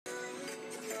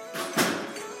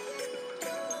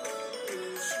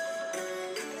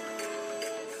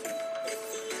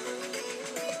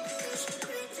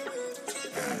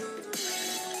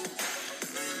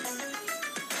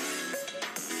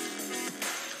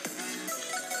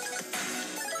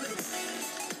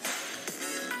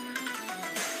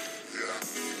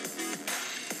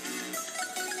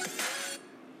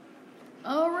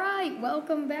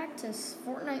welcome back to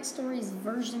Fortnite Stories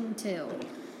version 2,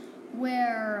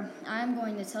 where I'm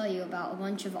going to tell you about a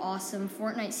bunch of awesome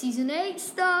Fortnite Season 8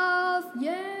 stuff,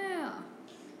 yeah!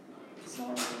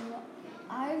 So,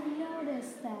 I've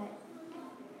noticed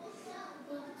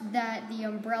that the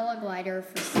umbrella glider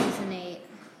for Season 8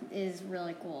 is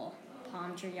really cool.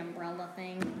 Palm tree umbrella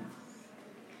thing.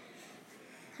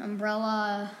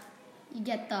 Umbrella, you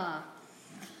get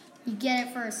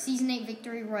it for a Season 8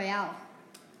 Victory Royale.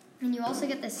 And you also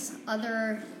get this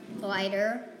other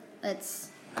glider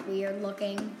that's weird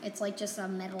looking. It's like just a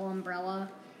metal umbrella,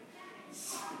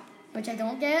 which I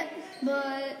don't get.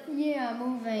 But yeah,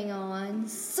 moving on.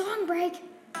 Song break!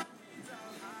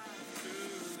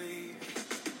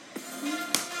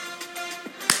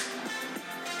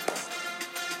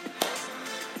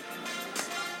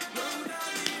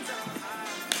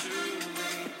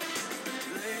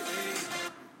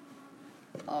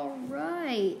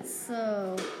 Alright,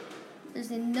 so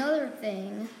there's another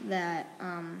thing that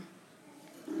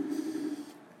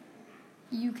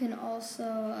you can also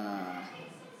oh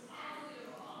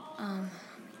my god.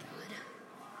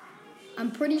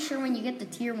 I'm pretty sure when you get the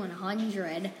tier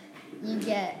 100, you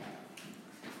get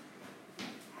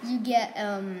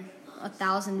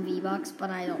 1,000 V-Bucks, but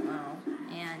I don't know.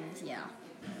 And yeah.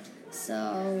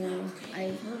 So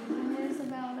I've heard rumors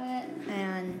about it,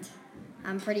 and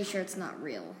I'm pretty sure it's not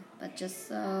real, but just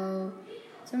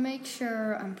to make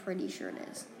sure, I'm pretty sure it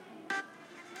is.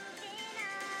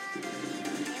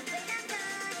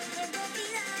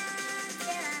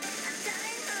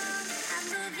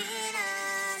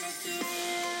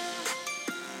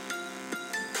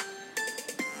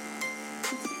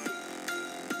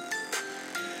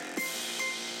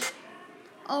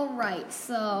 Alright,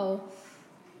 so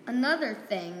another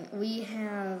thing, we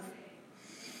have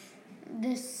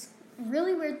this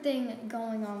really weird thing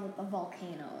going on with the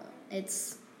volcano.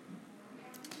 It's,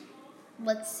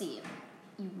 let's see,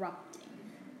 erupting.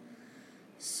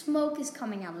 Smoke is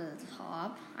coming out of the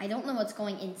top. I don't know what's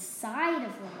going inside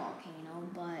of the volcano,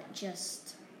 but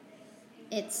just,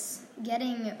 it's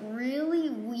getting really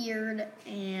weird,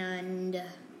 and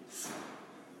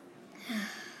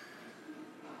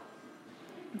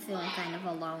I'm feeling kind of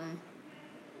alone.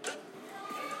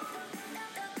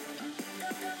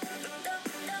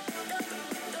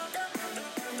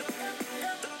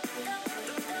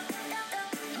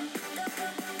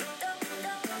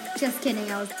 Just kidding,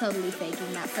 I was totally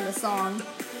faking that for the song.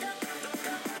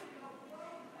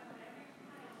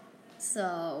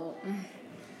 So,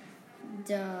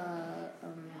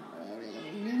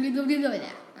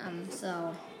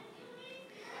 so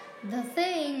the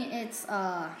thing, it's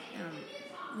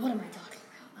what am I talking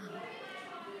about?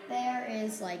 There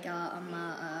is like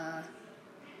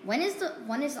when is the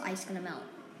ice gonna melt?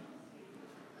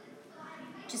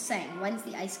 Just saying, when's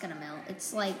the ice gonna melt?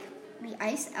 It's like the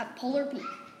ice at Polar Peak.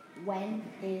 When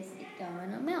is it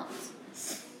gonna melt?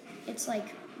 It's like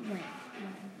when?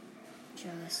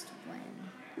 Just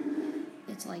when?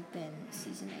 It's like been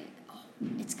Season 8. Oh,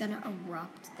 it's gonna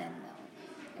erupt then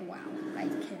melt. Wow, I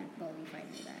can't believe I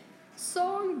knew that.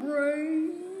 Song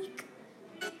break!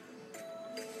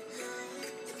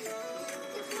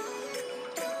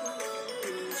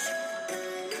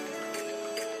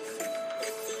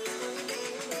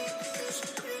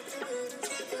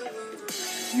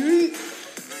 Yeet!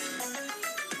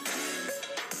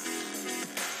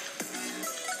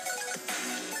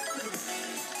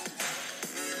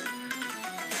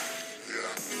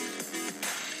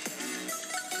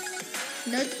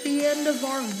 That's the end of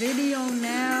our video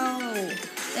now.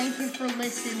 Thank you for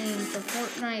listening to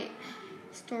Fortnite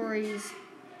Stories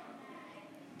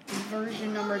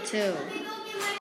version number 2.